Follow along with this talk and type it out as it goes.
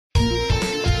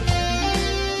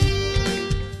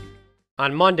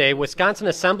On Monday, Wisconsin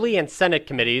Assembly and Senate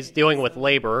committees dealing with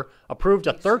labor approved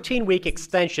a 13-week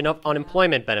extension of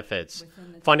unemployment benefits,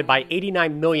 funded by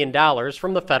 $89 million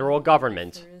from the federal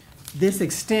government. This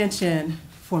extension,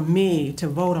 for me to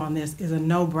vote on this, is a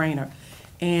no-brainer.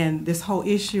 And this whole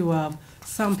issue of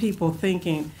some people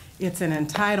thinking it's an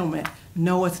entitlement,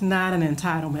 no, it's not an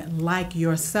entitlement. Like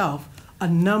yourself, a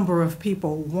number of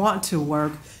people want to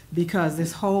work because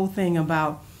this whole thing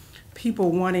about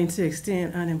people wanting to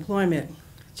extend unemployment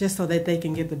just so that they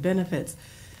can get the benefits.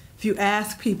 If you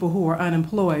ask people who are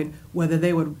unemployed whether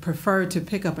they would prefer to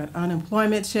pick up an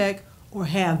unemployment check or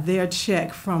have their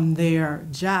check from their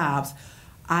jobs,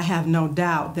 I have no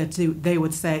doubt that they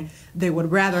would say they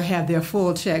would rather have their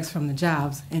full checks from the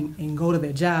jobs and go to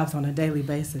their jobs on a daily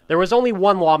basis. There was only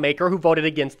one lawmaker who voted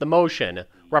against the motion,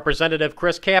 Representative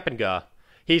Kapenga.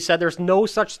 He said there's no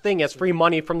such thing as free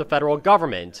money from the federal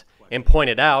government, and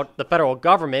pointed out the federal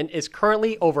government is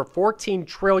currently over $14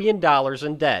 trillion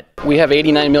in debt. We have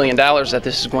 $89 million that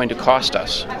this is going to cost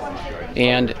us,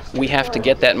 and we have to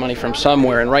get that money from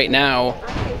somewhere, and right now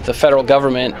the federal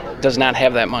government does not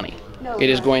have that money. It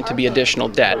is going to be additional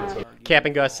debt.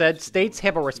 Kapenga said states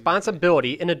have a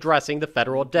responsibility in addressing the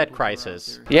federal debt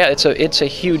crisis. Yeah, it's a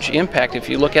huge impact. If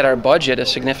you look at our budget, a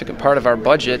significant part of our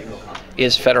budget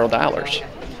is federal dollars.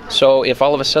 So if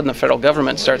all of a sudden the federal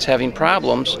government starts having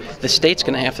problems, the state's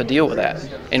going to have to deal with that.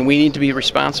 And we need to be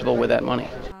responsible with that money.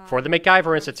 For the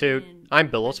MacIver Institute, I'm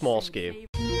Bill Osmolsky.